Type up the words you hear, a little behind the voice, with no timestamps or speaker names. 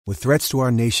With threats to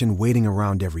our nation waiting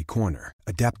around every corner,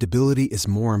 adaptability is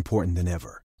more important than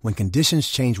ever. When conditions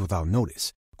change without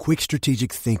notice, quick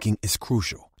strategic thinking is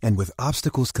crucial. And with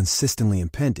obstacles consistently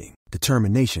impending,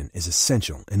 determination is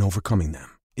essential in overcoming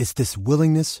them. It's this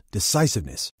willingness,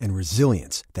 decisiveness, and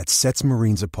resilience that sets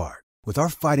Marines apart. With our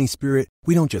fighting spirit,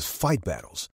 we don't just fight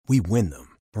battles, we win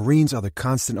them. Marines are the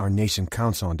constant our nation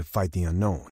counts on to fight the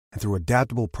unknown. And through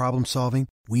adaptable problem solving,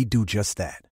 we do just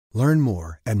that. Learn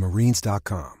more at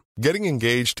marines.com. Getting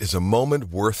engaged is a moment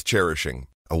worth cherishing.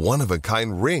 A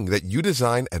one-of-a-kind ring that you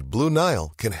design at Blue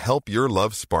Nile can help your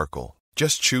love sparkle.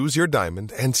 Just choose your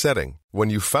diamond and setting. When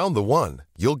you've found the one,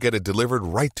 you'll get it delivered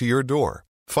right to your door.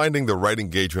 Finding the right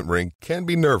engagement ring can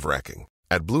be nerve-wracking.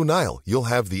 At Blue Nile, you'll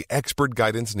have the expert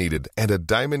guidance needed and a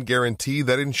diamond guarantee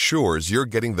that ensures you're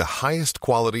getting the highest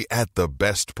quality at the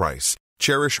best price.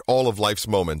 Cherish all of life's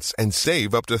moments and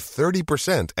save up to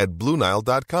 30% at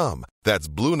BlueNile.com. That's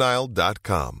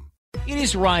BlueNile.com. It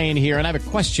is Ryan here, and I have a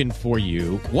question for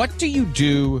you. What do you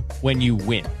do when you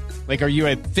win? Like, are you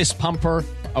a fist pumper,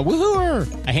 a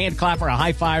woohooer, a hand clapper, a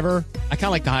high fiver? I kind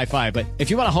of like the high five, but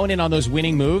if you want to hone in on those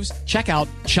winning moves, check out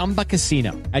Chumba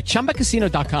Casino. At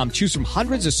ChumbaCasino.com, choose from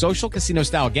hundreds of social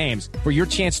casino-style games for your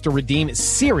chance to redeem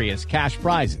serious cash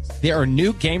prizes. There are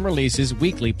new game releases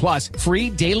weekly, plus free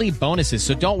daily bonuses.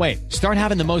 So don't wait. Start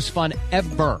having the most fun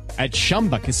ever at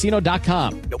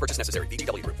ChumbaCasino.com. No purchase necessary.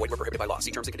 VGW. Void where prohibited by law.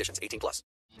 See terms and conditions. 18+.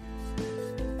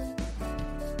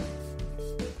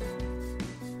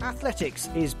 Athletics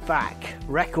is back.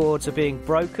 Records are being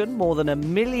broken. More than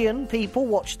 1 million people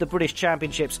watched the British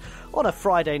Championships on a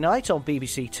Friday night on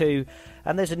BBC Two.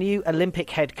 And there's a new Olympic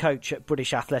head coach at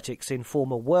British Athletics in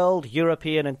former world,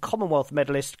 European and Commonwealth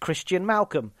medalist Christian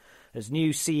Malcolm, as new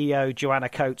CEO Joanna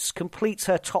Coates completes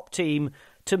her top team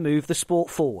to move the sport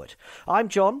forward. I'm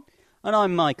John. And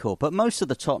I'm Michael, but most of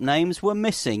the top names were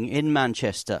missing in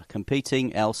Manchester,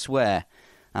 competing elsewhere.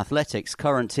 Athletics'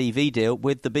 current TV deal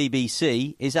with the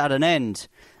BBC is at an end.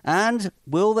 And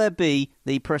will there be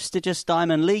the prestigious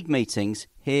Diamond League meetings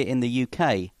here in the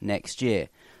UK next year?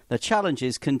 The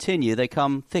challenges continue. They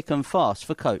come thick and fast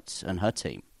for Coates and her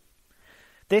team.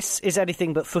 This is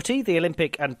Anything But Footy, the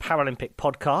Olympic and Paralympic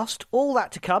podcast. All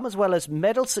that to come, as well as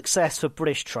medal success for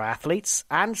British triathletes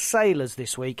and sailors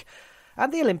this week.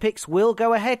 And the Olympics will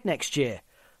go ahead next year.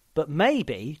 But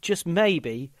maybe, just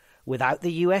maybe, without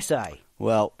the USA.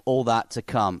 Well, all that to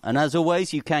come. And as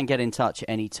always, you can get in touch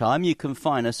anytime. You can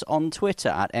find us on Twitter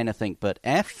at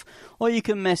AnythingButF, or you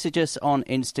can message us on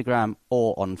Instagram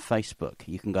or on Facebook.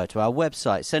 You can go to our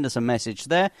website, send us a message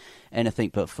there,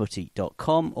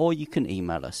 anythingbutfooty.com, or you can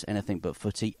email us,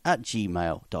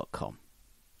 anythingbutfooty@gmail.com.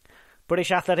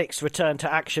 British athletics returned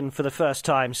to action for the first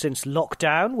time since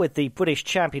lockdown, with the British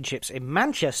Championships in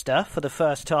Manchester for the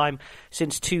first time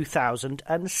since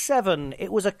 2007.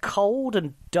 It was a cold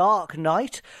and dark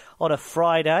night on a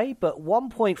Friday, but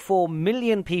 1.4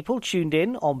 million people tuned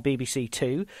in on BBC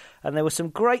Two, and there were some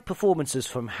great performances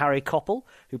from Harry Coppell,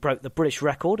 who broke the British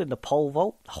record in the pole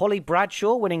vault, Holly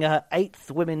Bradshaw winning her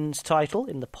 8th women's title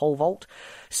in the pole vault,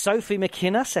 Sophie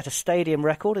McKinna set a stadium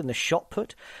record in the shot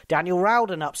put, Daniel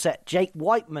Rowden upset Jake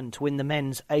Wightman to win the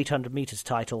men's 800 metres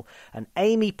title, and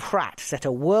Amy Pratt set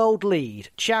a world lead,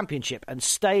 championship and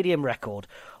stadium record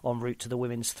en route to the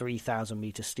women's 3,000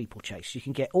 metre steeplechase. You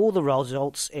can get all the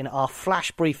results in our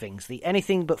flash briefings, the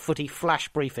Anything But Footy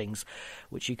flash briefings,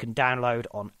 which you can download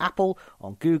on Apple,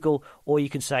 on Google, or you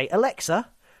can say, Alexa,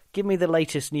 give me the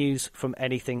latest news from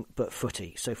Anything But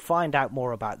Footy. So find out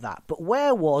more about that. But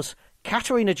where was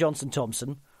Katarina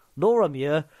Johnson-Thompson, Laura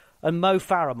Muir and Mo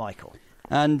Farah, Michael?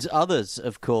 And others,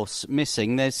 of course,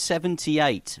 missing. There's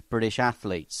 78 British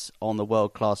athletes on the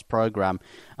world-class programme.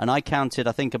 And I counted,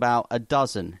 I think, about a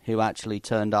dozen who actually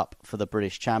turned up for the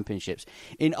British Championships.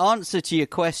 In answer to your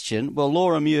question, well,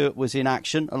 Laura Muir was in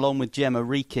action, along with Gemma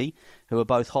Reekie, who are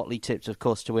both hotly tipped, of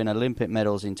course, to win Olympic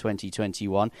medals in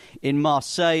 2021, in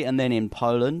Marseille and then in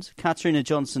Poland. Katarina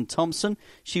Johnson-Thompson,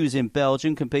 she was in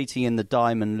Belgium competing in the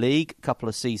Diamond League, a couple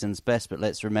of seasons best, but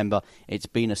let's remember it's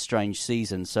been a strange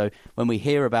season. So when we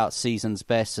hear about seasons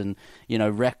best and, you know,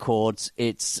 records,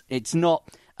 it's not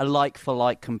a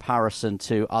like-for-like comparison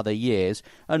to other years.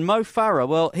 And Mo Farah,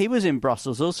 well, he was in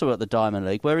Brussels also at the Diamond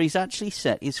League, where he's actually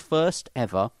set his first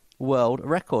ever world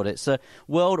record. It's a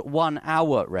world 1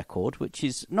 hour record, which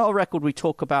is not a record we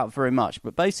talk about very much,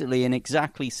 but basically in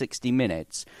exactly 60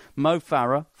 minutes, Mo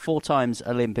Farah, 4 times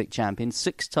Olympic champion,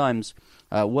 6 times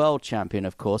world champion,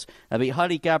 of course, beat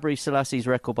Haile Gebrselassie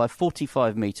record by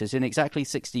 45 metres. In exactly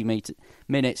 60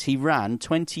 minutes, he ran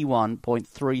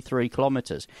 21.33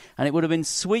 kilometres. And it would have been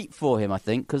sweet for him, I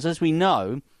think, because as we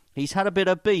know, he's had a bit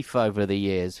of beef over the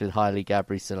years with Haile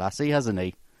Gebrselassie, hasn't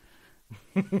he?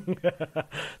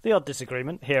 The odd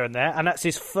disagreement here and there, and that's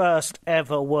his first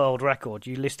ever world record.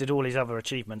 You listed all his other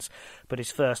achievements, but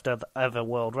his first ever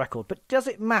world record. But does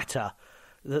it matter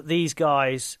that these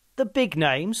guys, the big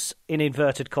names, in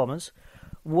inverted commas,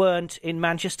 weren't in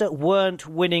Manchester, weren't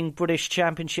winning British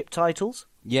Championship titles?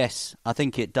 Yes, I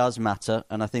think it does matter,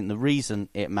 and I think the reason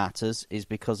it matters is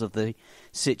because of the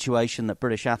situation that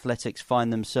British athletics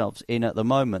find themselves in at the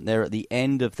moment. They're at the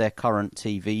end of their current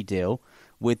TV deal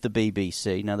with the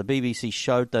BBC. Now, the BBC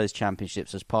showed those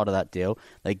championships as part of that deal.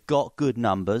 They got good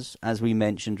numbers, as we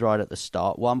mentioned right at the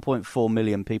start. 1.4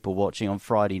 million people watching on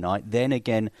Friday night, then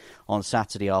again on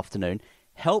Saturday afternoon.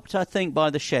 Helped, I think,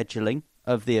 by the scheduling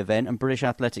of the event, and British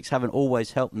athletics haven't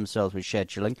always helped themselves with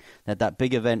scheduling. They had that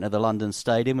big event at the London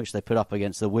Stadium, which they put up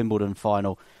against the Wimbledon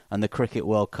final and the Cricket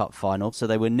World Cup final, so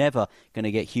they were never going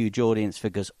to get huge audience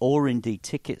figures or indeed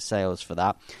ticket sales for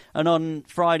that. And on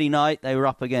Friday night, they were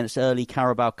up against early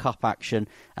Carabao Cup action,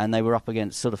 and they were up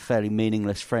against sort of fairly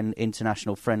meaningless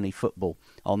international friendly football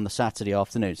on the Saturday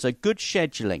afternoon. So good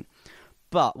scheduling.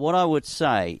 But what I would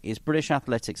say is British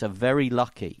athletics are very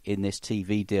lucky in this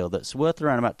TV deal that's worth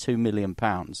around about £2 million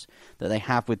that they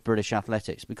have with British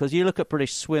athletics. Because you look at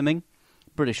British swimming,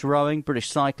 British rowing, British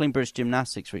cycling, British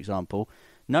gymnastics, for example,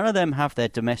 none of them have their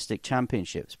domestic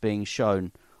championships being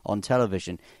shown on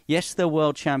television. Yes, they're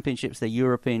world championships, they're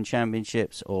European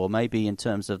championships, or maybe in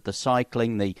terms of the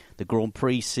cycling, the Grand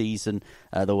Prix season,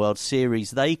 the World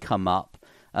Series, they come up.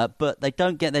 But they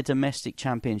don't get their domestic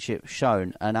championship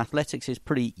shown, and athletics is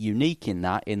pretty unique in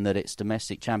that its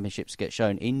domestic championships get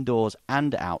shown indoors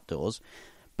and outdoors.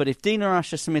 But if Dina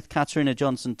Asher-Smith, Katarina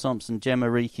Johnson-Thompson, Gemma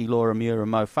Reekie, Laura Muir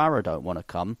and Mo Farah don't want to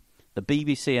come, the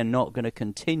BBC are not going to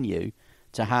continue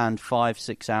to hand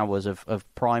 5-6 hours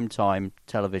of prime-time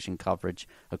television coverage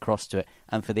across to it.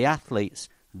 And for the athletes,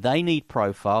 they need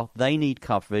profile, they need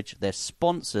coverage, their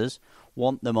sponsors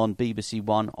want them on BBC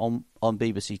One, on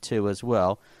BBC Two as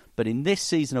well. But in this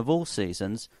season of all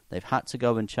seasons, they've had to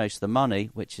go and chase the money,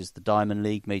 which is the Diamond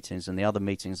League meetings and the other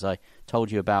meetings I told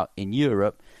you about in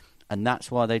Europe, and that's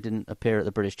why they didn't appear at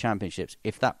the British Championships.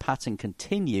 If that pattern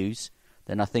continues,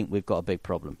 then I think we've got a big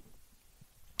problem.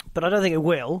 But I don't think it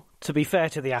will, to be fair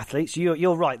to the athletes.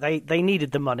 You're right, they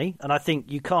needed the money, and I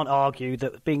think you can't argue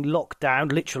that being locked down,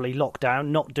 literally locked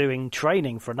down, not doing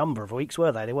training for a number of weeks,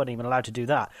 were they? They weren't even allowed to do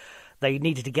that. They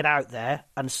needed to get out there,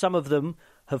 and some of them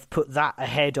have put that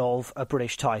ahead of a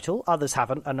British title. Others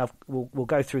haven't, and we'll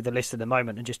go through the list in a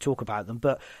moment and just talk about them.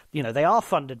 But, you know, they are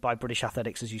funded by British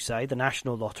Athletics, as you say, the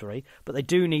National Lottery, but they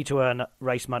do need to earn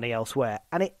race money elsewhere.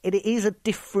 And it is a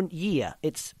different year.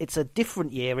 It's a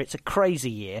different year. It's a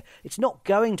crazy year. It's not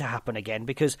going to happen again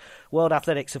because World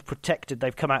Athletics have protected,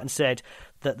 they've come out and said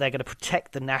that they're going to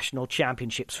protect the national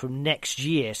championships from next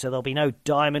year. So there'll be no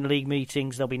Diamond League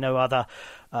meetings, there'll be no other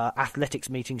athletics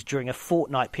meetings during a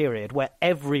fortnight period where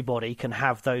everybody can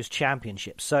have those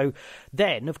championships. So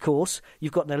then, of course,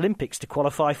 you've got an Olympics to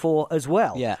qualify for as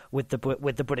well, with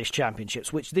the British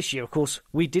Championships, which this year, of course,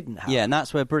 we didn't have. Yeah, and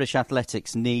that's where British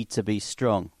athletics need to be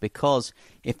strong, because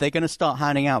if they're going to start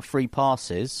handing out free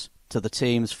passes to the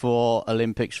teams for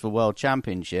Olympics, for World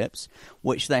Championships,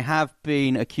 which they have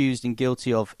been accused and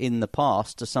guilty of in the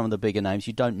past to some of the bigger names.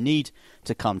 You don't need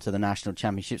to come to the national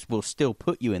championships. We'll still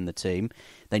put you in the team.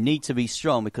 They need to be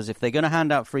strong, because if they're going to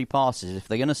hand out free passes, if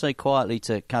they're going to say quietly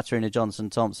to Katarina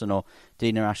Johnson-Thompson or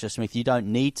Dina Asher-Smith, you don't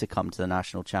need to come to the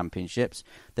national championships,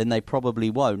 then they probably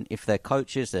won't. If their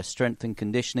coaches, their strength and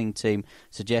conditioning team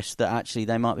suggests that actually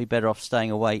they might be better off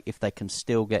staying away if they can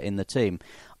still get in the team.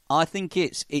 I think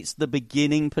it's the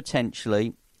beginning,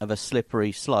 potentially, of a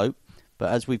slippery slope.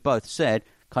 But as we've both said,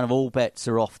 kind of all bets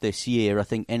are off this year. I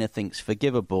think anything's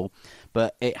forgivable.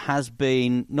 But it has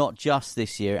been, not just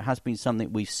this year, it has been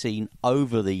something we've seen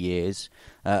over the years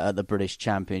at the British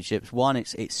Championships. One,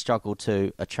 it's struggled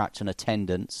to attract an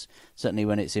attendance, certainly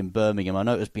when it's in Birmingham. I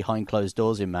know it was behind closed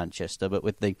doors in Manchester, but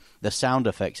with the sound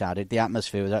effects added, the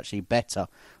atmosphere was actually better,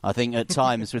 I think, at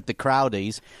times with the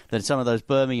crowdies than some of those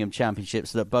Birmingham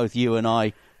Championships that both you and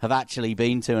I have actually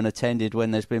been to and attended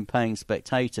when there's been paying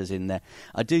spectators in there.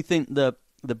 I do think the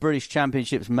British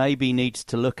Championships maybe needs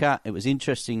to look at. It was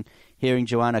interesting hearing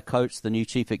Joanna Coates, the new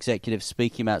chief executive,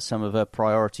 speaking about some of her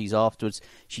priorities afterwards.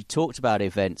 She talked about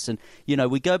events. And, you know,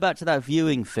 we go back to that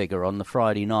viewing figure on the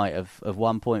Friday night of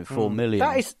 1.4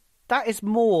 million. That is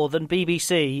more than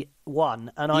BBC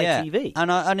One and ITV.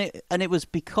 And it was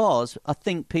because I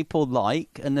think people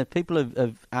and the people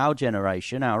of our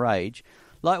generation, our age,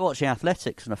 like watching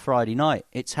athletics on a Friday night.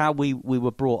 It's how we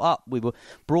were brought up. We were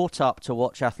brought up to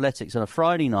watch athletics on a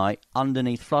Friday night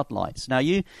underneath floodlights. Now,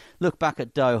 you look back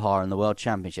at Doha and the World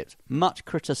Championships, much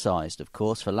criticised, of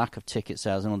course, for lack of ticket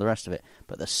sales and all the rest of it,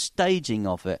 but the staging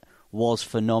of it was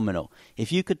phenomenal.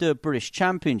 If you could do a British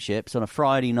Championships on a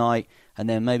Friday night and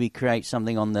then maybe create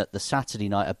something on the Saturday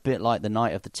night, a bit like the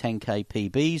night of the 10K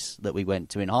PBs that we went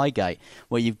to in Highgate,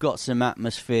 where you've got some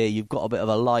atmosphere, you've got a bit of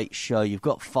a light show, you've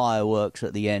got fireworks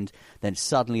at the end, then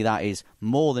suddenly that is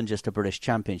more than just a British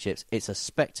Championships. It's a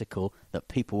spectacle that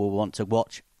people will want to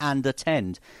watch and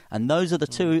attend. And those are the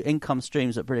two income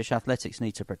streams that British athletics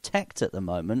need to protect at the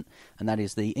moment, and that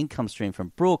is the income stream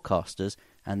from broadcasters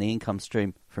and the income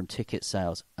stream from ticket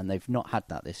sales, and they've not had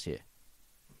that this year.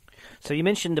 So you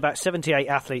mentioned about 78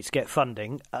 athletes get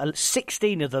funding.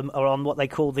 16 of them are on what they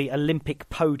call the Olympic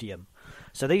podium.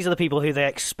 So these are the people who they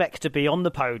expect to be on the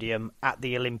podium at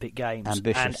the Olympic Games.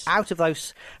 Ambitious. And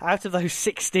out of those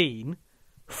 16,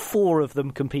 4 of them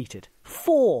competed.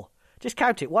 4! Just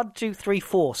count it. 1, 2, 3,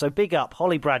 4. So big up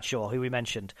Holly Bradshaw, who we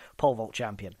mentioned, pole vault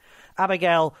champion.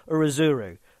 Abigail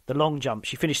Irozuru, the long jump.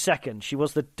 She finished second. She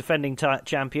was the defending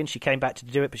champion. She came back to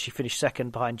do it, but she finished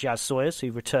second behind Jazz Sawyers,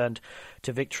 who returned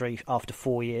to victory after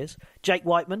 4 years. Jake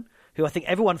Wightman, who I think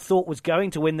everyone thought was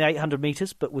going to win the 800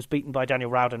 metres, but was beaten by Daniel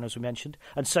Rowden, as we mentioned.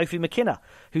 And Sophie McKinna,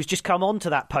 who's just come onto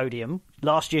that podium.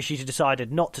 Last year she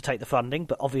decided not to take the funding,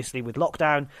 but obviously with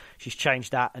lockdown, she's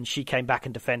changed that, and she came back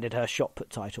and defended her shot put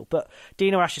title. But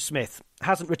Dina Asher-Smith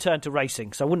hasn't returned to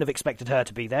racing, so I wouldn't have expected her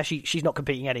to be there. She's not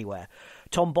competing anywhere.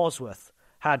 Tom Bosworth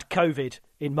had COVID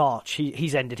in March.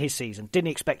 He's ended his season. Didn't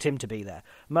expect him to be there.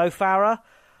 Mo Farah,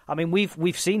 I mean,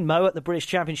 we've seen Mo at the British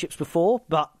Championships before,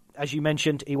 but as you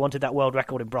mentioned, he wanted that world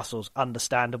record in Brussels.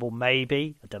 Understandable,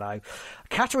 maybe. I don't know.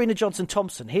 Katarina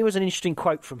Johnson-Thompson, here was an interesting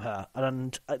quote from her,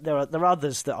 and there are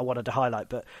others that I wanted to highlight,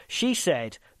 but she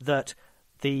said that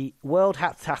the world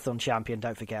heptathlon champion,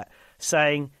 don't forget,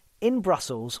 saying in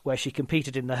Brussels, where she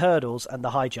competed in the hurdles and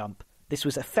the high jump, this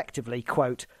was effectively,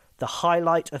 quote, the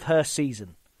highlight of her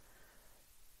season.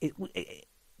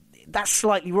 That's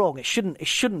slightly wrong. It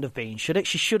shouldn't have been, should it?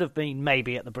 She should have been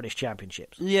maybe at the British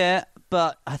Championships. Yeah,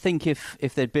 but I think if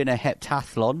there'd been a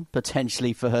heptathlon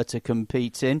potentially for her to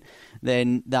compete in,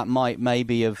 then that might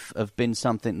maybe have been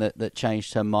something that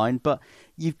changed her mind. But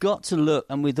you've got to look,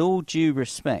 and with all due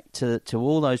respect to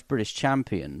all those British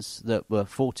champions, that were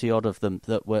 40-odd of them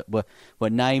that were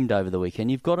named over the weekend,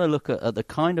 you've got to look at the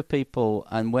kind of people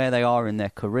and where they are in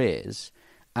their careers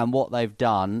and what they've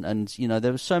done. And, you know,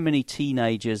 there were so many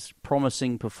teenagers,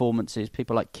 promising performances,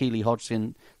 people like Keely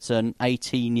Hodgkinson,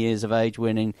 18 years of age,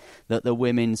 winning the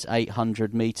women's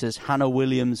 800 metres. Hannah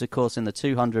Williams, of course, in the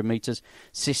 200 metres,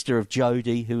 sister of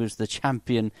Jodie, who was the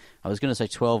champion, I was going to say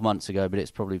 12 months ago, but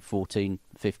it's probably 14,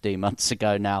 15 months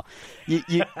ago now.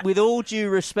 With all due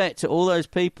respect to all those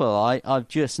people I've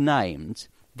just named,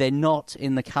 they're not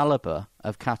in the calibre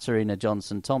of Katarina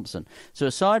Johnson-Thompson. So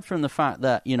aside from the fact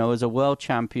that, you know, as a world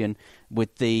champion,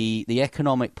 with the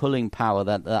economic pulling power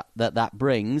that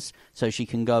brings, so she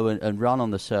can go and run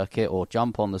on the circuit, or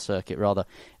jump on the circuit rather,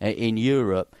 in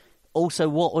Europe. Also,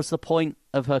 what was the point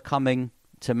of her coming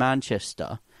to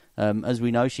Manchester? As we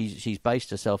know, she's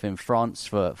based herself in France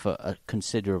for a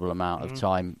considerable amount of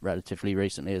time, relatively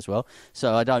recently as well.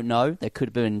 So I don't know. There could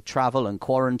have been travel and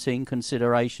quarantine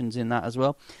considerations in that as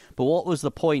well. But what was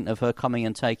the point of her coming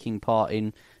and taking part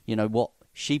in, you know, what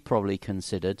she probably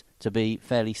considered to be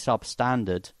fairly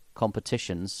substandard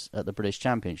competitions at the British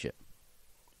Championship?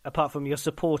 Apart from you're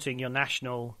supporting your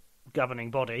national governing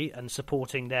body and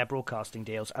supporting their broadcasting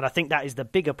deals. And I think that is the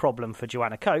bigger problem for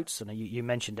Joanna Coates, and you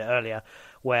mentioned it earlier,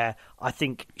 where I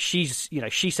think she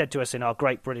said to us in our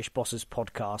Great British Bosses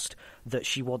podcast that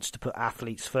she wants to put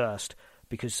athletes first,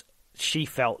 because she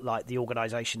felt like the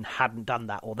organisation hadn't done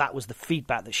that, or that was the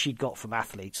feedback that she'd got from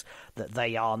athletes, that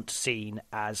they aren't seen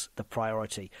as the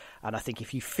priority. And I think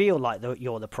if you feel like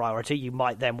you're the priority, you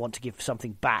might then want to give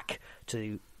something back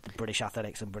to British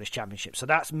athletics and British Championships. So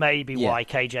that's maybe why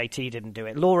KJT didn't do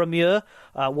it. Laura Muir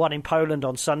won in Poland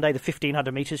on Sunday, the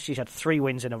 1,500 metres. She's had 3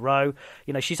 wins in a row.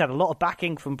 You know, she's had a lot of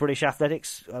backing from British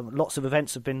athletics. Lots of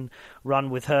events have been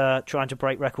run with her trying to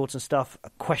break records and stuff.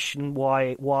 A question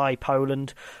why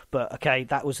Poland, but okay,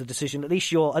 that was the decision. At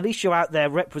least you're out there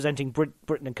representing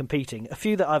Britain and competing. A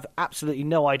few that I've absolutely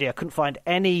no idea. Couldn't find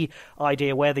any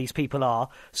idea where these people are.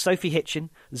 Sophie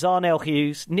Hitchin, Zarnell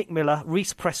Hughes, Nick Miller,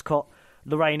 Reece Prescott,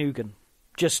 Lorraine Ugan.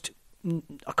 Just,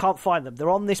 I can't find them.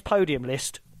 They're on this podium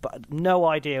list, but no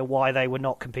idea why they were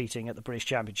not competing at the British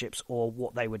Championships or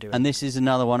what they were doing. And this is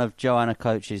another one of Joanna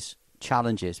Coates'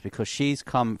 challenges, because she's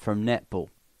come from netball,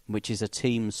 which is a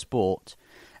team sport,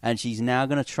 And she's now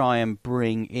going to try and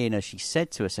bring in, as she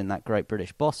said to us in that Great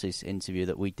British Bosses interview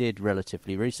that we did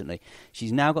relatively recently,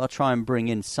 she's now got to try and bring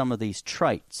in some of these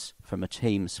traits from a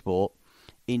team sport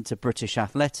into British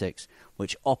athletics,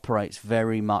 which operates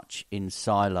very much in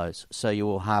silos. So you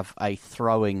will have a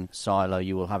throwing silo,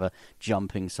 you will have a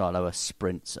jumping silo, a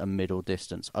sprints, a middle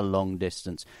distance, a long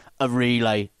distance, a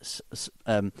relay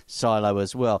silo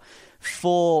as well.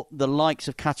 For the likes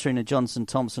of Katarina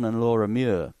Johnson-Thompson and Laura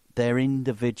Muir, they're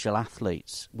individual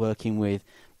athletes working with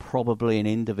probably an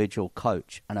individual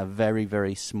coach and a very,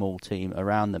 very small team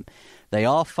around them. They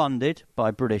are funded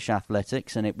by British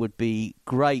Athletics, and it would be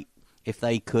great if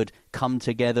they could come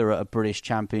together at a British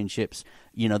Championships,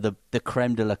 you know, the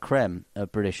creme de la creme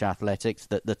of British athletics,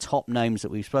 the top names that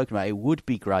we've spoken about. It would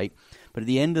be great. But at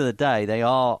the end of the day, they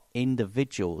are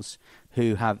individuals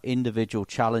who have individual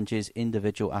challenges,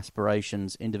 individual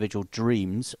aspirations, individual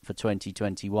dreams for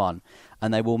 2021.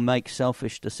 And they will make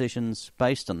selfish decisions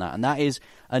based on that. And that is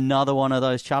another one of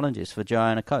those challenges for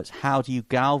Joanna Coates. How do you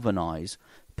galvanise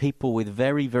people with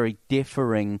very, very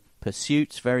differing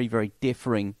pursuits, very, very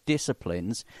differing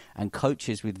disciplines, and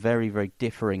coaches with very, very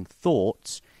differing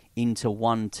thoughts into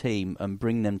one team and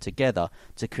bring them together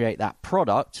to create that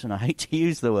product? And I hate to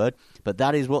use the word, but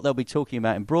that is what they'll be talking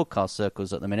about in broadcast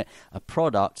circles at the minute, a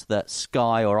product that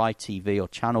Sky or ITV or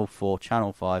Channel 4,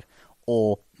 Channel 5,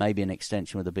 or maybe an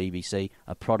extension with the BBC,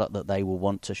 a product that they will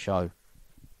want to show.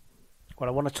 Well,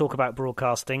 I want to talk about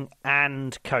broadcasting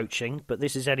and coaching, but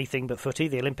this is Anything But Footy,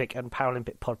 the Olympic and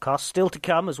Paralympic podcast. Still to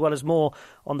come, as well as more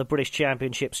on the British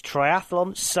Championships,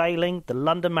 triathlon, sailing, the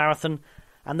London Marathon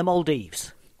and the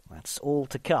Maldives. That's all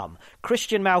to come.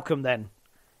 Christian Malcolm, then.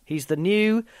 He's the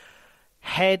new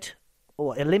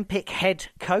Olympic head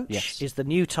coach, yes, is the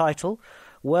new title,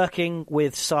 working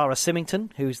with Sarah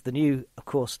Symington, who's the new, of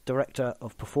course, director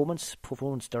of performance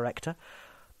director.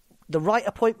 The right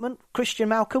appointment, Christian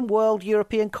Malcolm, World,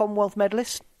 European, Commonwealth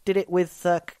medalist. Did it with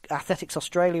Athletics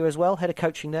Australia as well, head of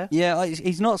coaching there. Yeah,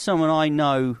 he's not someone I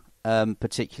know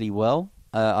particularly well.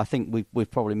 I think we've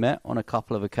probably met on a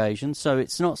couple of occasions, so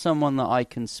it's not someone that I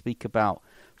can speak about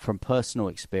from personal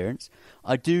experience.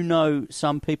 I do know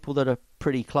some people that are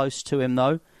pretty close to him,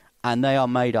 though, and they are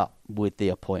made up with the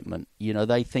appointment. You know,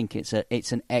 they think it's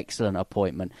an excellent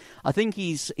appointment. I think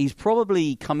he's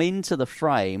probably come into the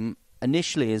frame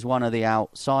initially as one of the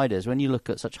outsiders. When you look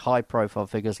at such high-profile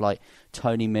figures like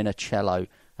Tony Minicello,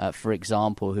 for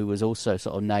example, who was also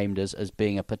sort of named as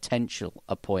being a potential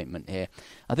appointment here.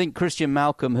 I think Christian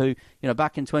Malcolm, who, you know,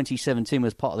 back in 2017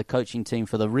 was part of the coaching team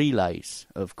for the relays,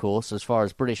 of course, as far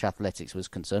as British athletics was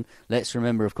concerned. Let's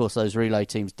remember, of course, those relay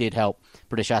teams did help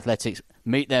British athletics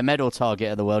meet their medal target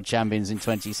at the World Champions in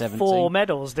 2017. 4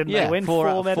 medals, didn't they win? 4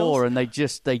 out of medals. 4, and they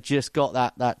just got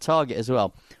that target as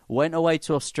well. Went away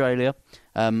to Australia,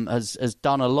 has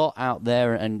done a lot out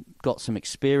there and got some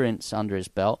experience under his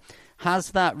belt.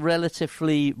 Has that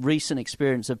relatively recent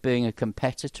experience of being a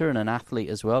competitor and an athlete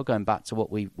as well, going back to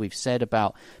what we've said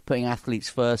about putting athletes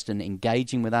first and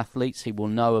engaging with athletes. He will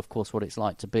know, of course, what it's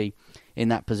like to be in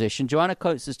that position. Joanna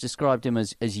Coates has described him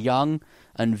as young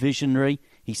and visionary.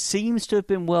 He seems to have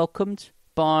been welcomed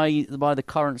by the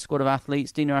current squad of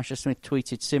athletes. Dina Asher-Smith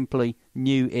tweeted simply,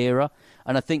 "New era."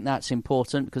 And I think that's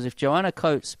important, because if Joanna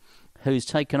Coates, who's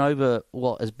taken over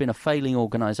what has been a failing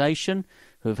organisation,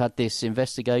 who have had this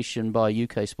investigation by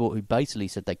UK Sport, who basically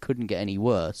said they couldn't get any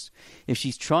worse, if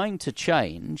she's trying to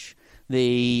change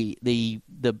the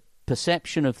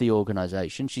perception of the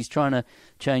organisation, she's trying to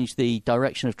change the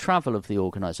direction of travel of the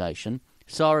organisation,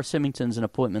 Sarah Symington's an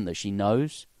appointment that she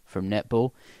knows from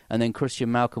netball, and then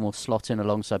Christian Malcolm will slot in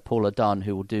alongside Paula Dunn,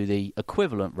 who will do the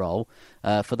equivalent role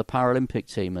for the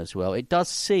Paralympic team as well. It does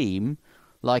seem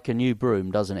like a new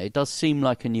broom, doesn't it? It does seem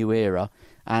like a new era.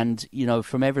 And, you know,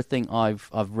 from everything I've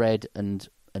read and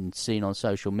seen on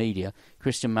social media,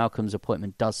 Christian Malcolm's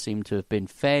appointment does seem to have been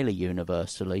fairly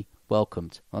universally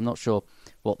welcomed. I'm not sure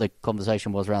what the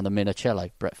conversation was around the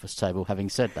Minicello breakfast table, having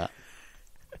said that.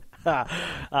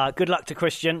 Good luck to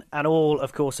Christian and all,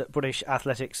 of course, at British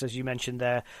Athletics, as you mentioned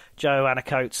there. Joanna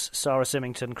Coates, Sarah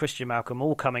Symington, Christian Malcolm,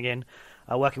 all coming in.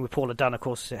 Working with Paula Dunn, of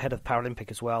course, head of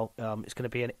Paralympic as well. It's going to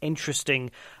be an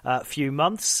interesting few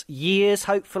months, years,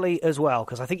 hopefully, as well,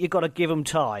 because I think you've got to give them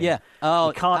time. Yeah.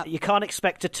 You can't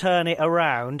expect to turn it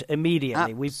around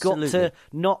immediately. Absolutely. We've got to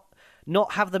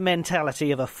not have the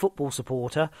mentality of a football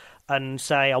supporter and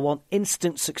say, I want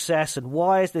instant success and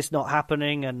why is this not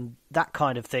happening and that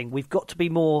kind of thing. We've got to be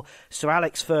more Sir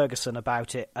Alex Ferguson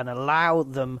about it and allow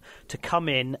them to come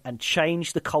in and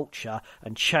change the culture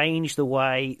and change the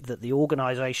way that the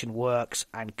organisation works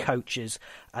and coaches,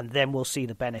 and then we'll see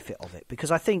the benefit of it.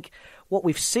 Because I think what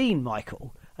we've seen,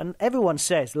 Michael, And everyone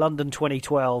says London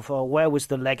 2012, or where was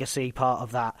the legacy part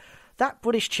of that? That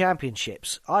British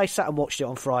Championships, I sat and watched it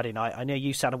on Friday night. I know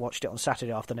you sat and watched it on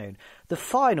Saturday afternoon. The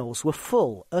finals were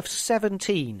full of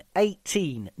 17,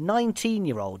 18,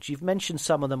 19-year-olds. You've mentioned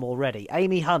some of them already.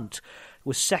 Amy Hunt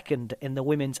was second in the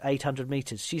women's 800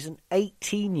 metres. She's an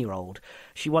 18-year-old.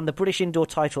 She won the British indoor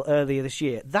title earlier this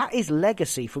year. That is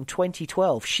legacy from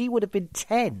 2012. She would have been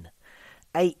 10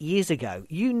 8 years ago.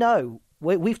 You know,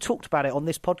 we've talked about it on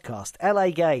this podcast. LA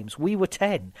Games, we were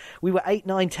 10. We were 8,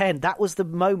 9, 10. That was the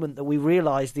moment that we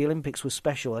realised the Olympics was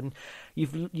special. And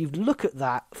you look at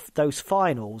those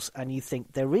finals, and you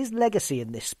think there is legacy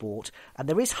in this sport, and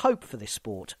there is hope for this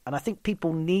sport. And I think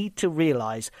people need to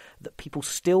realise that people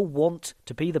still want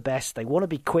to be the best. They want to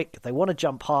be quick. They want to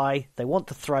jump high. They want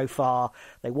to throw far.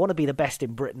 They want to be the best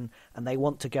in Britain, and they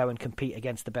want to go and compete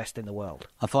against the best in the world.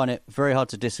 I find it very hard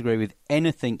to disagree with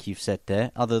anything you've said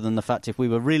there, other than the fact if we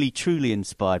were really truly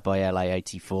inspired by LA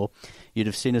 84, you'd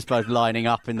have seen us both lining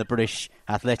up in the British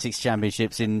Athletics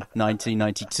Championships in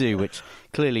 1992, which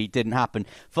clearly didn't happen.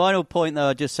 Final point, though,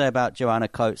 I'd just say about Joanna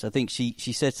Coates. I think she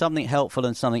said something helpful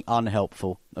and something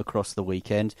unhelpful across the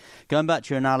weekend. Going back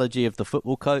to your analogy of the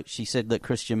football coach, she said that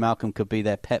Christian Malcolm could be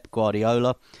their Pep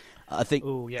Guardiola. I think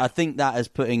that is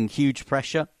putting huge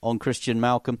pressure on Christian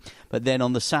Malcolm. But then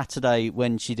on the Saturday,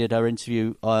 when she did her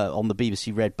interview on the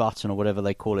BBC Red Button, or whatever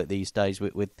they call it these days,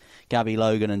 with Gabby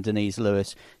Logan and Denise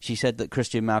Lewis, she said that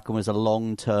Christian Malcolm was a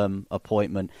long-term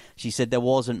appointment. She said there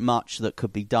wasn't much that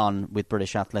could be done with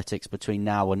British athletics between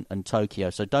now and Tokyo.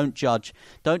 So don't judge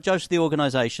the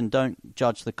organisation, don't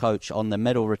judge the coach on the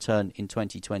medal return in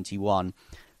 2021.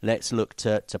 Let's look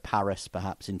to Paris,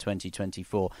 perhaps, in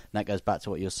 2024. And that goes back to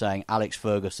what you're saying. Alex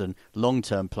Ferguson,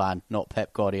 long-term plan, not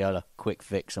Pep Guardiola, quick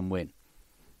fix and win.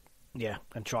 Yeah,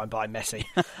 and try and buy Messi.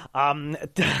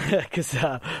 Because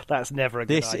that's never a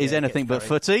good idea. This is anything but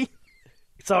footy.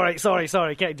 Sorry,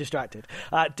 getting distracted.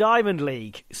 Diamond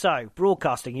League. So,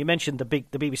 broadcasting, you mentioned the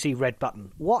BBC Red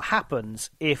Button. What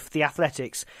happens if the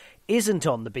Athletics isn't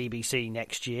on the BBC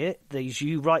next year? As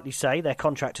you rightly say, their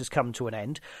contract has come to an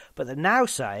end. But they're now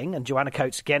saying, and Joanna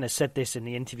Coates again has said this in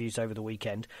the interviews over the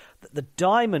weekend, that the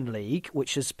Diamond League,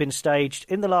 which has been staged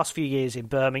in the last few years in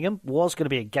Birmingham, was going to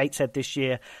be at Gateshead this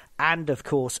year, and of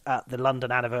course at the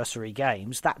London Anniversary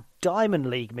Games, that Diamond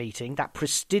League meeting, that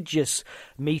prestigious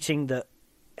meeting that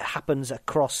happens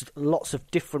across lots of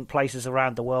different places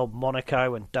around the world,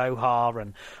 Monaco and Doha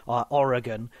and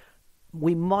Oregon,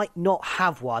 we might not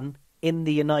have one in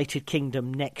the United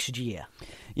Kingdom next year.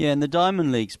 Yeah, and the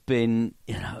Diamond League's been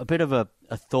a bit of a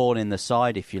thorn in the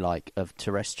side, if you like, of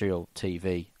terrestrial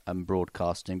TV and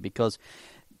broadcasting, because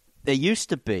there used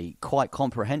to be quite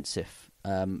comprehensive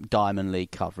Diamond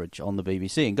League coverage on the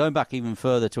BBC, and going back even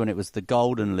further to when it was the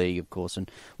Golden League, of course,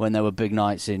 and when there were big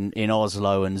nights in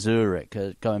Oslo and Zurich,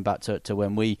 going back to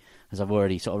when we, as I've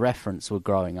already sort of referenced, were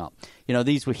growing up.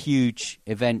 These were huge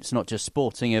events, not just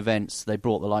sporting events. They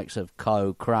brought the likes of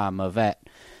Coe, Cram, Yvette,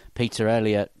 Peter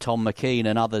Elliott, Tom McKean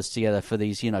and others together for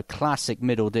these, classic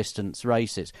middle distance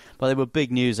races. But they were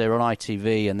big news. They were on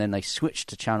ITV, and then they switched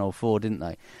to Channel 4, didn't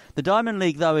they? The Diamond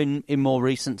League, though, in more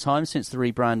recent times, since the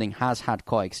rebranding, has had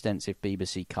quite extensive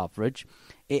BBC coverage.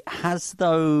 It has,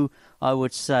 though, I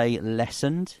would say,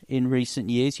 lessened in recent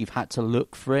years. You've had to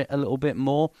look for it a little bit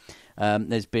more.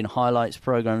 There's been highlights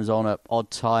programmes on at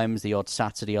odd times, the odd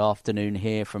Saturday afternoon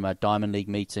here from a Diamond League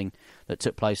meeting that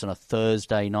took place on a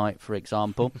Thursday night, for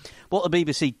example. What the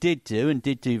BBC did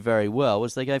do very well,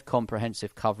 was they gave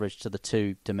comprehensive coverage to the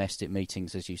two domestic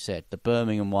meetings, as you said, the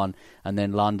Birmingham one and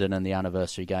then London and the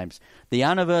Anniversary Games. The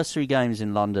Anniversary Games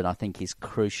in London, I think, is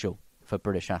crucial for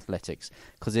British athletics,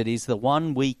 because it is the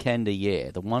one weekend a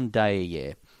year, the one day a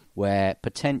year, where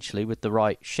potentially with the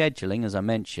right scheduling, as I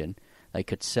mentioned, they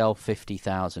could sell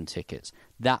 50,000 tickets.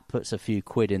 That puts a few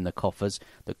quid in the coffers.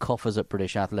 The coffers at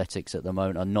British Athletics at the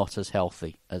moment are not as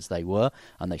healthy as they were,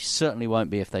 and they certainly won't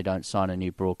be if they don't sign a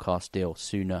new broadcast deal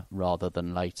sooner rather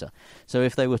than later. So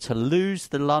if they were to lose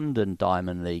the London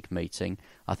Diamond League meeting,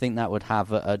 I think that would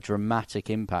have a dramatic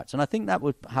impact. And I think that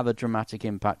would have a dramatic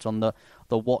impact on the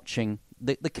watching,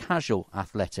 the casual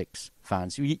athletics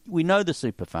fans. We know the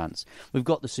super fans. We've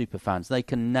got the super fans. They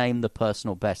can name the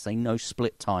personal best. They know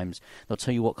split times. They'll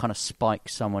tell you what kind of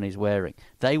spikes someone is wearing.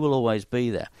 They will always be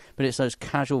there. But it's those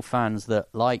casual fans that,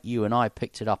 like you and I,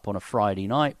 picked it up on a Friday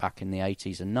night back in the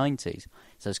 80s and 90s.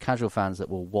 It's those casual fans that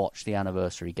will watch the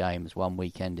Anniversary Games one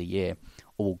weekend a year,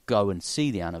 or go and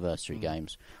see the Anniversary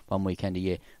Games one weekend a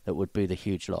year, that would be the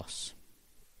huge loss.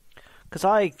 Because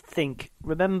I think,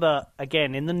 remember,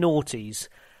 again, in the noughties,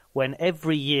 when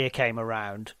every year came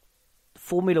around,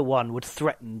 Formula One would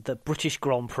threaten the British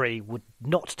Grand Prix would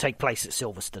not take place at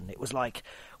Silverstone. It was like,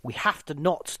 we have to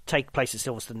not take place at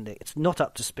Silverstone. It's not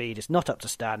up to speed. It's not up to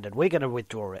standard. We're going to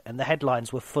withdraw it. And the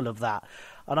headlines were full of that.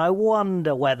 And I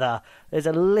wonder whether there's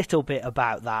a little bit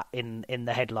about that in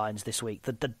the headlines this week,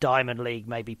 that the Diamond League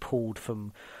may be pulled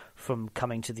from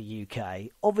coming to the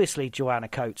UK. Obviously, Joanna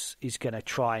Coates is going to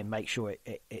try and make sure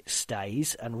it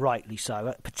stays, and rightly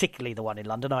so, particularly the one in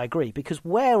London, I agree, because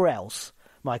where else,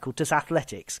 Michael, does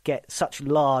athletics get such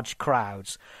large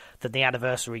crowds than the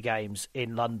anniversary games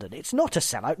in London? It's not a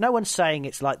sellout. No one's saying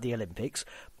it's like the Olympics,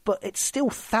 but it's still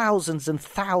thousands and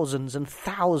thousands and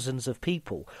thousands of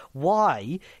people.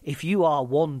 Why, if you are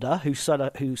Wanda, who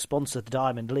sponsored the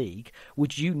Diamond League,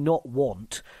 would you not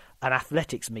want an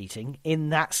athletics meeting in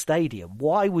that stadium?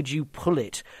 Why would you pull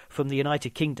it from the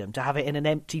United Kingdom to have it in an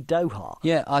empty Doha?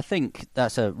 Yeah, I think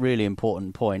that's a really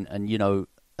important point, and you know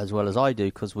as well as I do,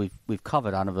 because we've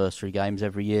covered anniversary games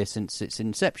every year since its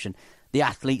inception. The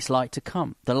athletes like to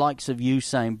come. The likes of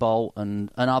Usain Bolt and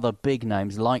other big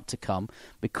names like to come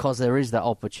because there is that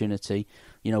opportunity,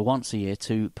 you know, once a year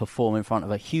to perform in front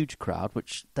of a huge crowd,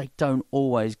 which they don't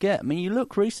always get. I mean, you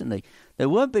look recently, there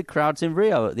weren't big crowds in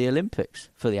Rio at the Olympics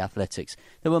for the athletics.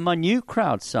 There were minute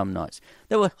crowds some nights.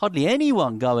 There were hardly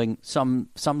anyone going some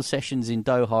sessions in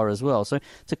Doha as well. So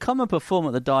to come and perform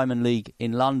at the Diamond League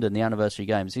in London, the anniversary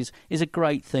games, is a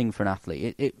great thing for an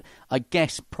athlete. It I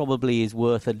guess probably is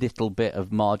worth a little bit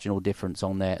of marginal difference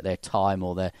on their time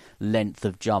or their length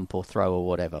of jump or throw or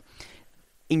whatever.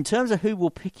 In terms of who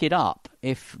will pick it up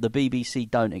if the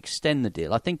BBC don't extend the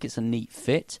deal, I think it's a neat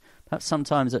fit. Perhaps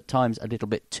sometimes at times a little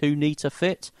bit too neat a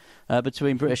fit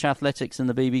between British Athletics and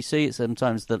the BBC.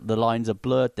 Sometimes the lines are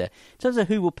blurred there. In terms of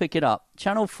who will pick it up,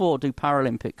 Channel 4 do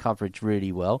Paralympic coverage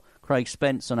really well. Craig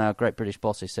Spence on our Great British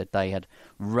Bosses said they had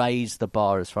raised the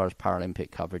bar as far as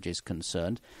Paralympic coverage is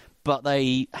concerned. But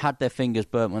they had their fingers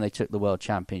burnt when they took the World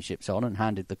Championships on and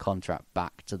handed the contract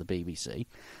back to the BBC.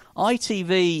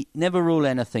 ITV never rule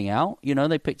anything out. You know,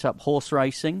 they picked up horse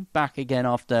racing back again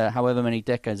after however many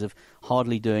decades of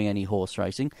hardly doing any horse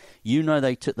racing. You know,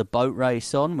 they took the boat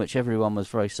race on, which everyone was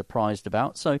very surprised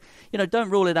about. So, you know, don't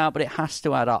rule it out, but it has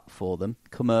to add up for them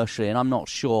commercially. And I'm not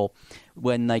sure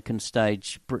when they can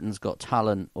stage Britain's Got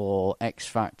Talent or X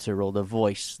Factor or The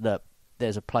Voice that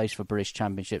there's a place for British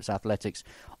Championships athletics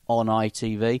on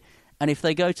ITV. And if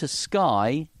they go to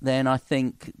Sky, then I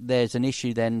think there's an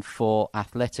issue then for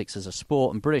athletics as a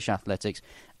sport and British athletics.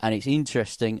 And it's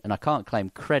interesting, and I can't claim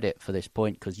credit for this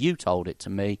point because you told it to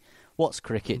me. What's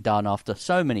cricket done after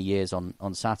so many years on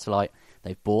satellite?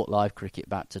 They've brought live cricket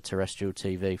back to terrestrial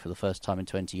TV for the first time in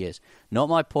 20 years. Not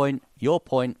my point, your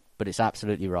point, but it's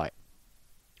absolutely right.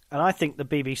 And I think the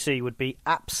BBC would be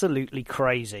absolutely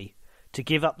crazy to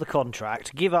give up the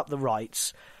contract, give up the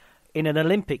rights in an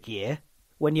Olympic year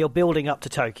when you're building up to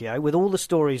Tokyo, with all the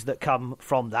stories that come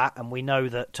from that, and we know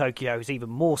that Tokyo is even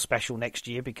more special next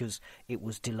year because it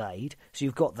was delayed, so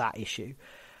you've got that issue.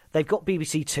 They've got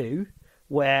BBC Two,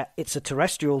 where it's a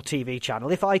terrestrial TV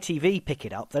channel. If ITV pick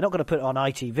it up, they're not going to put it on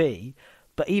ITV,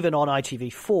 but even on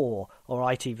ITV4 or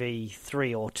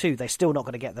ITV3 or 2, they're still not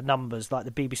going to get the numbers like the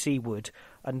BBC would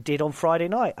and did on Friday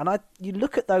night. And you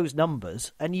look at those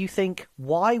numbers and you think,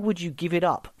 why would you give it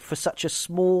up for such a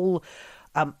small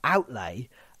outlay,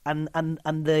 and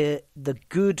the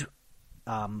good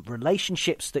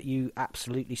relationships that you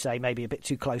absolutely say maybe a bit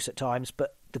too close at times,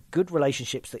 but the good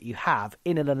relationships that you have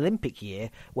in an Olympic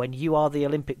year when you are the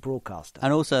Olympic broadcaster.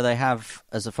 And also they have,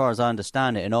 as far as I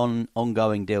understand it, an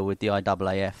ongoing deal with the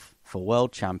IAAF for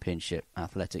World Championship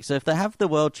athletics. So if they have the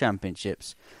World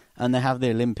Championships and they have the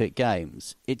Olympic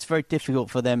Games, it's very difficult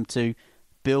for them to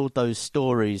build those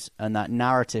stories and that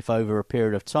narrative over a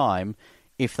period of time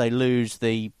if they lose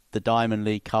the Diamond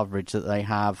League coverage that they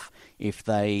have, if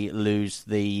they lose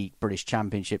the British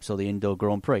Championships or the Indoor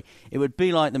Grand Prix. It would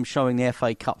be like them showing the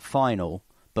FA Cup final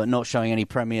but not showing any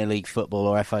Premier League football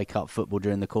or FA Cup football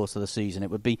during the course of the season.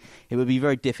 It would be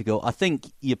very difficult. I think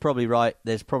you're probably right.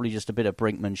 There's probably just a bit of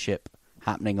brinkmanship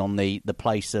happening on the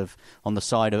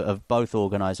side of both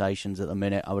organisations at the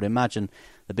minute. I would imagine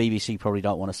the BBC probably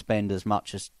don't want to spend as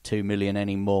much as $2 million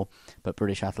anymore, but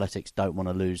British Athletics don't want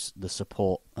to lose the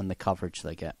support and the coverage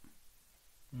they get.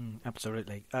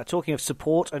 Absolutely. Talking of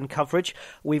support and coverage,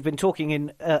 we've been talking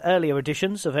in earlier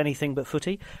editions of Anything But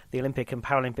Footy, the Olympic and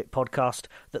Paralympic podcast,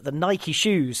 that the Nike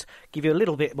shoes give you a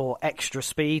little bit more extra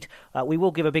speed. We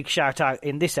will give a big shout out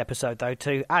in this episode, though,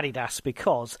 to Adidas,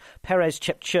 because Perez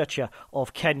Chepchirchir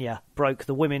of Kenya broke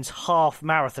the women's half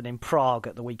marathon in Prague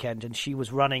at the weekend, and she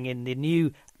was running in the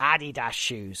new Adidas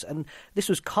shoes. And this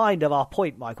was kind of our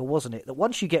point, Michael, wasn't it? That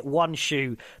once you get one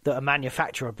shoe that a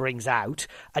manufacturer brings out,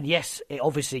 and yes, it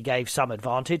obviously gave some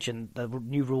advantage, and the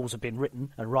new rules have been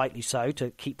written, and rightly so,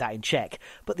 to keep that in check,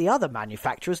 but the other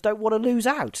manufacturers don't want to lose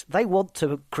out. They want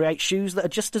to create shoes that are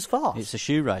just as fast. It's a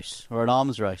shoe race or an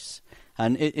arms race.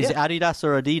 And is it Adidas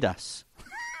or Adidas?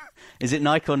 Is it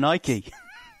Nike or Nike?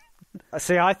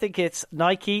 See, I think it's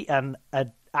Nike and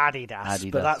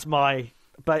Adidas. But that's my...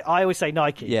 But I always say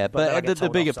Nike. Yeah, but the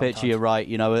bigger picture, you're right.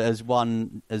 You know, as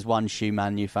one shoe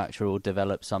manufacturer will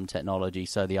develop some technology,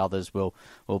 so the others will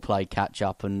play catch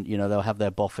up, and you know they'll have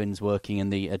their boffins working in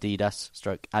the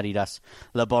Adidas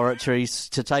laboratories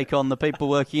to take on the people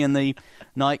working in the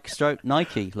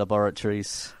Nike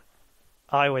laboratories.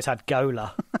 I always had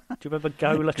Gola. Do you remember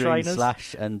Gola trainers? Green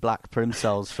slash and black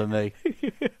primsoles for me.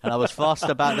 And I was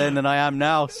faster back then than I am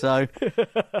now, so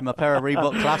I'm a pair of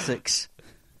Reebok classics.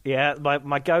 Yeah,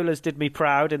 my Golas did me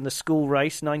proud in the school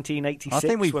race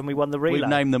 1986 when we won the relay. We've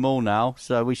named them all now,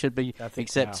 so we should be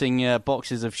accepting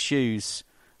boxes of shoes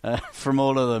from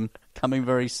all of them coming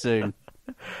very soon.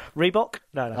 Reebok?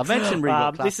 No. I've mentioned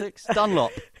Reebok classics.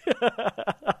 Dunlop.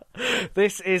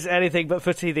 This is Anything But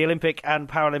Footy, the Olympic and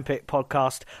Paralympic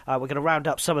podcast. We're going to round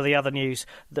up some of the other news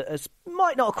that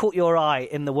might not have caught your eye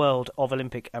in the world of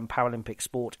Olympic and Paralympic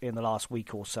sport in the last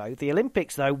week or so. The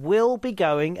Olympics, though, will be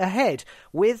going ahead,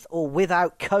 with or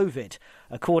without COVID,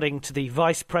 according to the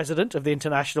Vice President of the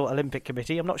International Olympic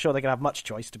Committee. I'm not sure they're going to have much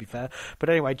choice, to be fair. But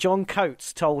anyway, Joanna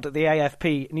Coates told the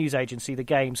AFP news agency the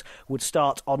Games would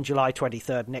start on July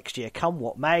 23rd next year. Come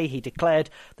what may, he declared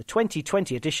the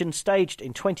 2020 edition, staged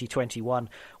in 2021,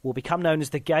 will become known as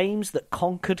the Games that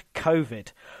conquered COVID.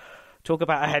 Talk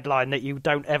about a headline that you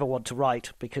don't ever want to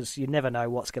write, because you never know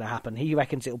what's going to happen. He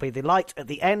reckons it will be the light at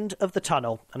the end of the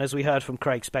tunnel. And as we heard from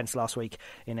Craig Spence last week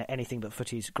in Anything But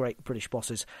Footy's Great British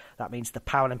Bosses, that means the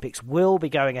Paralympics will be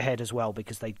going ahead as well,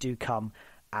 because they do come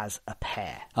as a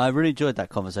pair. I really enjoyed that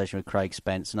conversation with Craig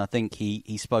Spence, and I think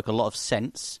he spoke a lot of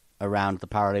sense around the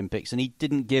Paralympics, and he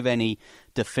didn't give any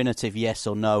definitive yes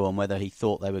or no on whether he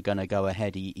thought they were going to go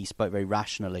ahead. He spoke very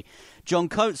rationally. Joanna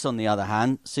Coates, on the other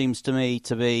hand, seems to me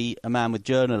to be a man with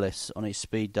journalists on his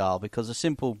speed dial, because a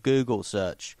simple Google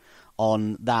search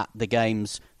on the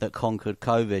Games that conquered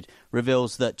COVID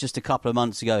reveals that just a couple of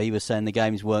months ago he was saying the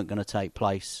Games weren't going to take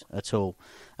place at all.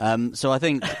 So I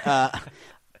think...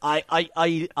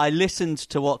 I listened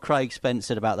to what Craig Spence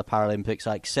said about the Paralympics.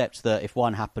 I accept that if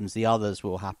one happens, the others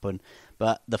will happen.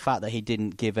 But the fact that he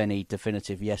didn't give any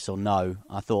definitive yes or no,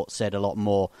 I thought said a lot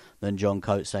more than Joanna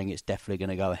Coates saying it's definitely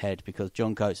going to go ahead, because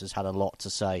Joanna Coates has had a lot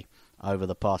to say over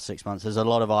the past 6 months, as a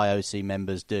lot of IOC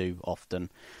members do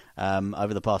often,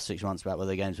 over the past 6 months, about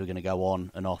whether the Games were going to go on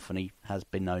and off, and he has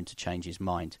been known to change his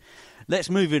mind.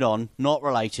 Let's move it on, not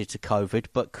related to COVID,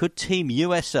 but could Team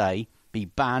USA be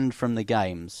banned from the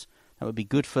Games? That would be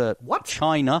good for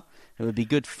China. It would be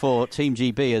good for Team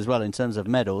GB as well in terms of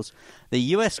medals. The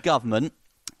US government,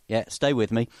 stay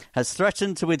with me, has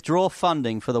threatened to withdraw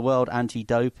funding for the World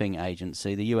Anti-Doping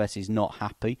Agency. The US is not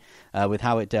happy with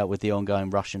how it dealt with the ongoing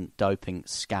Russian doping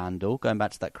scandal. Going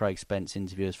back to that Craig Spence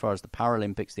interview, as far as the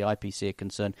Paralympics, the IPC are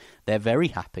concerned, they're very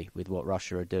happy with what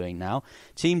Russia are doing now.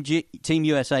 Team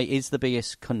USA is the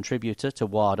biggest contributor to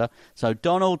WADA. So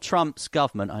Donald Trump's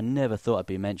government, I never thought I'd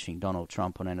be mentioning Donald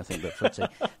Trump on Anything But Footy,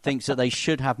 thinks that they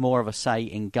should have more of a say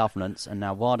in governance. And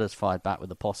now WADA's fired back with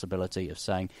the possibility of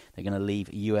saying they're going to leave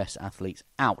US athletes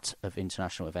out of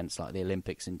international events like the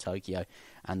Olympics in Tokyo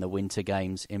and the Winter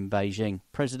Games in Beijing.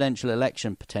 Presidential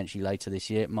election potentially later this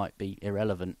year. It might be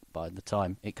irrelevant by the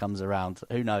time it comes around.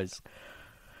 Who knows?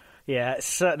 Yeah,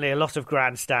 certainly a lot of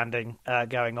grandstanding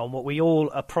going on. What we all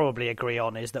probably agree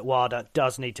on is that WADA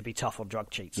does need to be tough on drug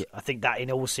cheats. Yeah. I think that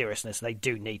in all seriousness, they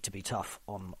do need to be tough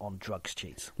on drugs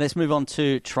cheats. Let's move on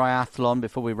to triathlon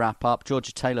before we wrap up.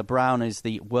 Georgia Taylor-Brown is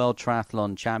the World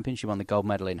Triathlon Champion. She won the gold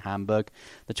medal in Hamburg.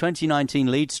 The 2019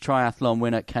 Leeds Triathlon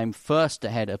winner came first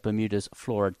ahead of Bermuda's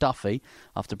Flora Duffy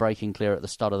after breaking clear at the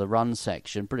start of the run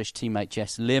section. British teammate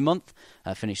Jess Learmonth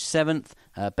finished 7th.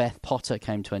 Beth Potter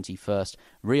came 21st.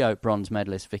 Rio bronze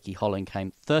medalist Vicky Holland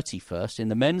came 31st. In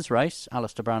the men's race,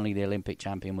 Alistair Brownlee, the Olympic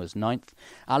champion, was 9th.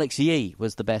 Alex Yee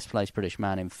was the best placed British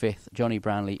man in 5th. Johnny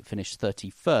Brownlee finished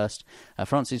 31st.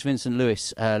 Francis Vincent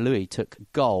Louis took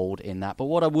gold in that. But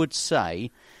what I would say,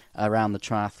 around the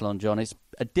triathlon, John. It's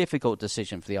a difficult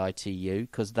decision for the ITU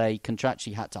because they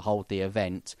contractually had to hold the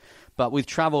event. But with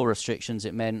travel restrictions,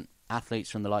 it meant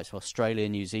athletes from the likes of Australia,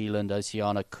 New Zealand,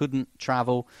 Oceania couldn't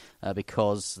travel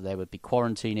because there would be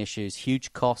quarantine issues,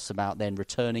 huge costs about then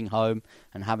returning home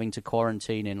and having to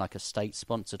quarantine in like a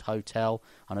state-sponsored hotel.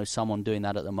 I know someone doing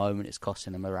that at the moment. It's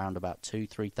costing them around about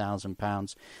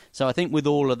 £2,000-3,000. So I think with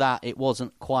all of that, it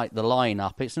wasn't quite the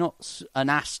lineup. It's not an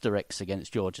asterisk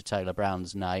against Georgia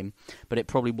Taylor-Brown's name, but it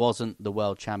probably wasn't the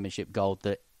World Championship gold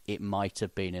that it might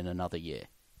have been in another year.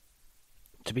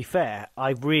 To be fair,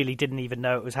 I really didn't even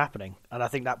know it was happening, and I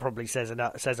think that probably says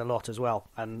a lot as well.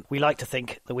 And we like to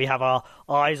think that we have our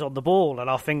eyes on the ball and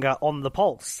our finger on the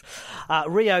pulse.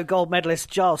 Rio gold medalist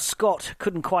Giles Scott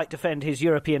couldn't quite defend his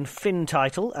European Finn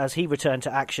title as he returned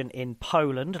to action in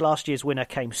Poland. Last year's winner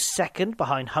came second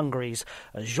behind Hungary's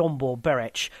Zsombor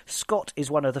Berec. Scott is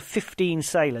one of the 15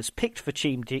 sailors picked for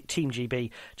Team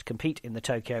GB to compete in the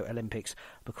Tokyo Olympics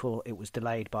before it was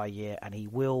delayed by a year, and he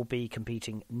will be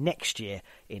competing next year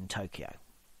in Tokyo.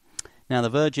 Now, the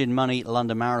Virgin Money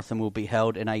London Marathon will be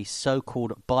held in a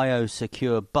so-called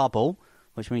biosecure bubble,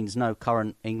 which means no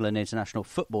current England international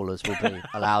footballers will be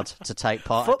allowed to take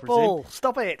part. Football,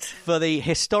 stop it! For the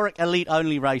historic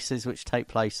elite-only races which take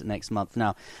place next month.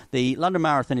 Now, the London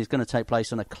Marathon is going to take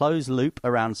place on a closed loop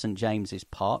around St James's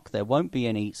Park. There won't be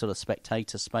any sort of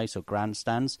spectator space or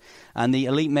grandstands. And the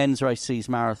elite men's race sees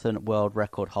marathon world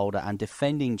record holder and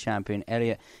defending champion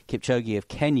Eliud Kipchoge of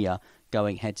Kenya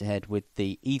going head-to-head with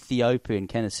the Ethiopian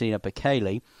Kenenisa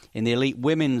Bekele. In the elite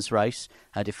women's race,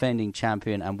 defending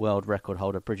champion and world record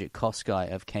holder Bridget Kosgei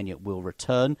of Kenya will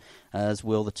return, as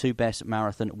will the two best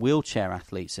marathon wheelchair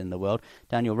athletes in the world,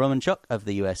 Daniel Romanchuk of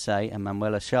the USA and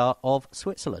Manuela Schär of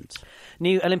Switzerland.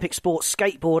 New Olympic sport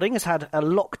skateboarding has had a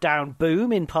lockdown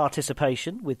boom in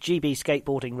participation, with GB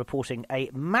Skateboarding reporting a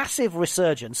massive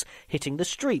resurgence hitting the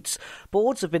streets.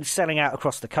 Boards have been selling out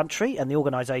across the country, and the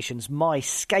organisation's My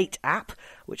Skate app,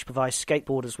 which provides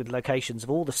skateboarders with locations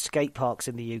of all the skate parks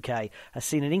in the UK, has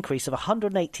seen an increase of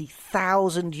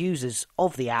 180,000 users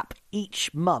of the app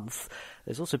each month.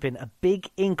 There's also been a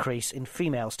big increase in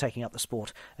females taking up the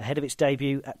sport ahead of its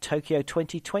debut at Tokyo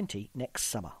 2020 next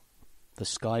summer. The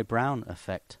Sky Brown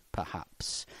effect,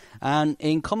 perhaps. And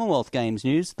in Commonwealth Games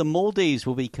news, the Maldives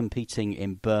will be competing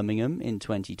in Birmingham in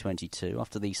 2022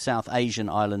 after the South Asian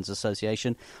Islands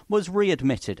Association was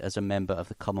readmitted as a member of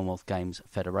the Commonwealth Games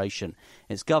Federation.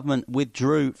 Its government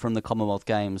withdrew from the Commonwealth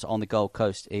Games on the Gold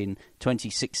Coast in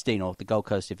 2016, or the Gold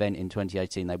Coast event in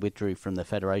 2018. They withdrew from the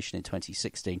Federation in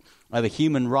 2016 over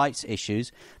human rights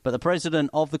issues. But the president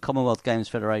of the Commonwealth Games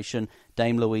Federation,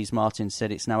 Dame Louise Martin, said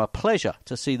it's now a pleasure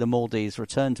to see the Maldives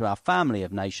return to our family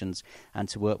of nations and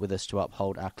to work with us to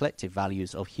uphold our collective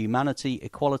values of humanity,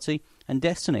 equality and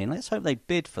destiny. And let's hope they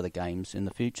bid for the Games in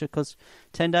the future, because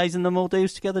 10 days in the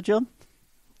Maldives together, John?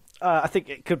 I think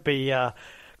it could be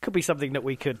something that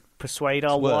we could persuade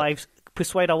our wives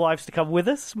to come with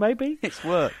us, maybe? It's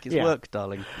work,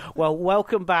 darling. Well,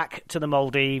 welcome back to the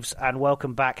Maldives, and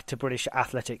welcome back to British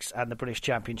athletics and the British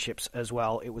Championships as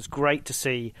well. It was great to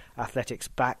see athletics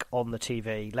back on the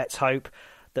TV. Let's hope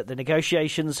that the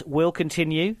negotiations will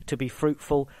continue to be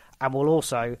fruitful, and we'll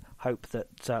also hope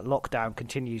that lockdown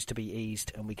continues to be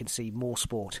eased and we can see more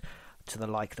sport to the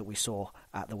like that we saw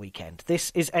at the weekend.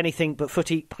 This is Anything But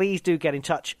Footy. Please do get in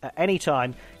touch at any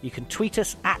time. You can tweet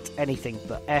us at Anything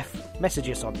But F, message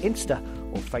us on Insta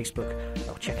or Facebook,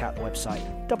 or check out the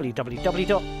website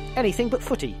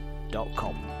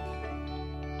www.anythingbutfooty.com.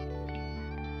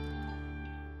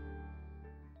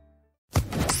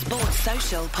 Sports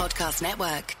Social Podcast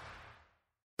Network.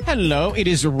 Hello, it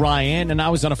is Ryan, and I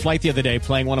was on a flight the other day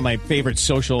playing one of my favorite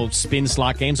social spin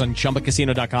slot games on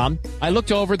ChumbaCasino.com. I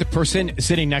looked over at the person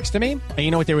sitting next to me, and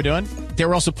you know what they were doing? They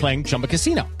were also playing Chumba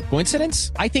Casino.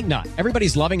 Coincidence? I think not.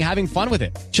 Everybody's loving having fun with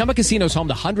it. Chumba Casino is home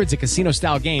to hundreds of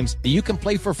casino-style games that you can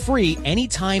play for free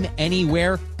anytime,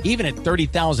 anywhere, even at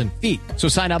 30,000 feet. So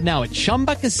sign up now at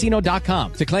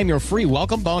ChumbaCasino.com to claim your free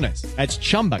welcome bonus. That's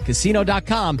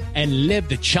ChumbaCasino.com and live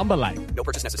the Chumba life. No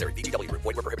purchase necessary. VGW. Void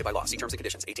where prohibited by law. See terms and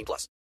conditions. 18+.